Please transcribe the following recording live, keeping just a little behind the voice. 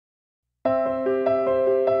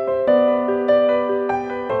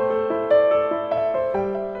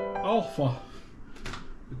Alfa,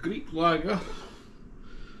 the Greek lager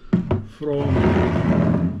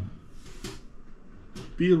from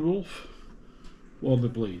Beowulf or the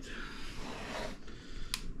Blade.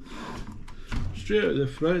 Straight out of the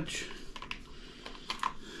fridge.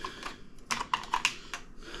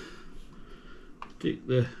 Take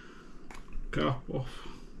the cap off.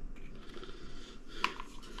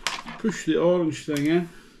 Push the orange thing in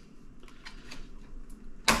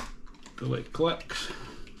till it clicks.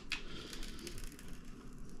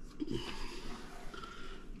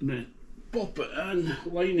 And then pop it in,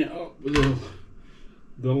 line it up with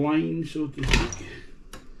the line, so to speak.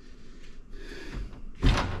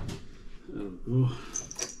 There we go.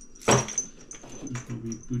 There's a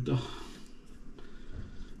wee Buddha.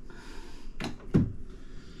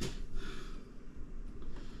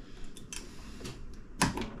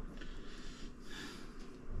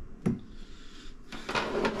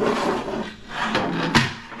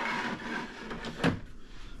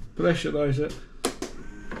 Pressurise it.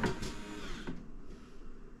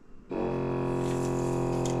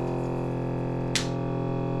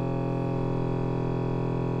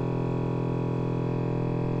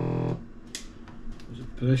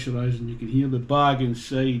 Pressurising, you can hear the bag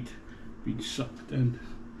inside being sucked in.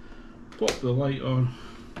 Pop the light on,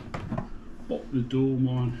 pop the dome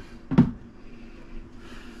on,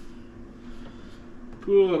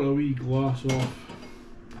 pour a wee glass off.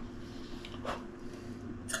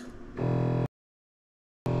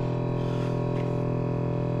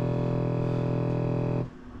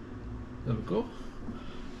 There we go.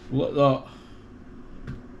 Let that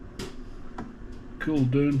cool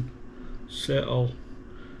down, settle,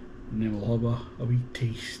 and then we'll have a wee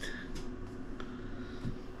taste.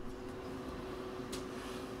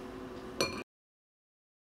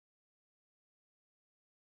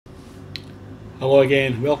 Hello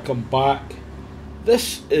again, welcome back.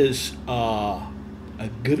 This is a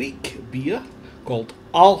Greek beer called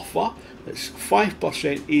Alfa. It's 5%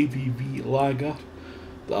 ABV lager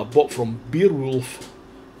that I bought from Beowulf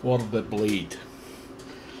for the Blade.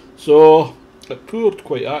 So it poured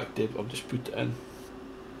quite active, I've just put it in.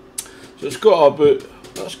 So it's got about,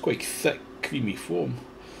 that's quite thick creamy foam.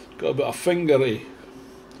 It's got about a fingery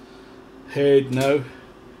head now.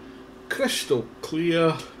 Crystal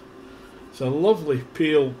clear. It's a lovely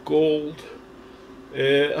pale gold.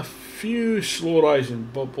 A few slow rising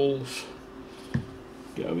bubbles.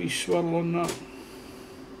 Get a wee swirl on that.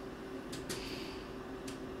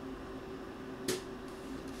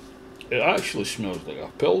 It actually smells like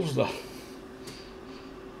a Pilsner.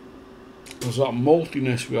 There's that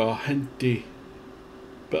maltiness with a hinty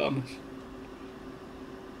bitterness.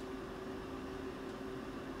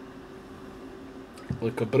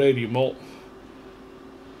 Like a bready malt.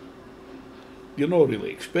 You're not really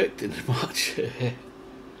expecting much.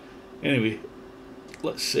 Anyway,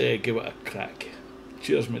 let's give it a crack.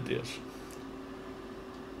 Cheers, my dears.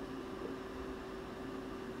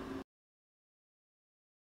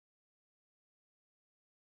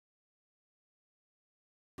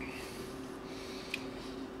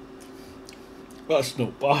 That's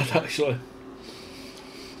not bad actually.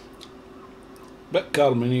 Bit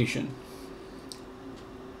carbonation.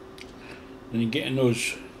 And you're getting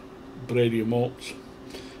those bready malts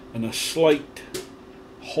and a slight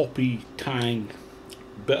hoppy tang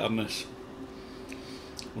bitterness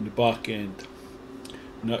on the back end,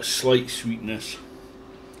 and that slight sweetness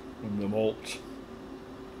from the malts.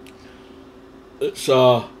 It's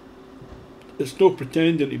not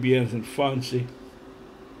pretending to be anything fancy.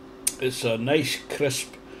 It's a nice,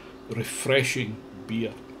 crisp, refreshing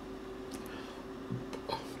beer.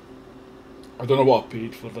 I don't know what I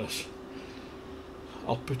paid for this.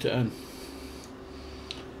 I'll put it in.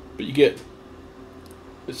 But you get,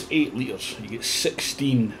 it's 8 litres, you get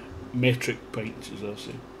 16 metric pints, as I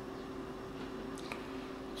say.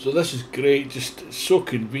 So this is great, just it's so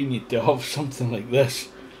convenient to have something like this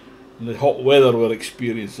in the hot weather we're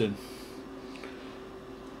experiencing.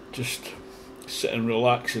 Just sitting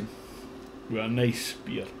relaxing with a nice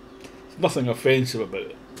beer. There's nothing offensive about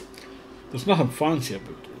it. There's nothing fancy about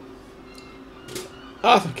it.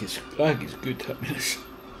 I think it's good. I mean,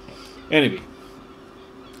 anyway,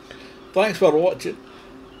 thanks for watching.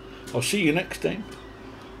 I'll see you next time.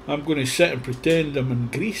 I'm going to sit and pretend I'm in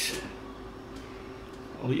Greece.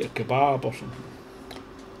 I'll eat a kebab or something.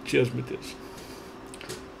 Cheers, mateys.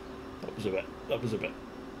 That was a bit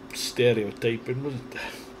stereotyping, wasn't it?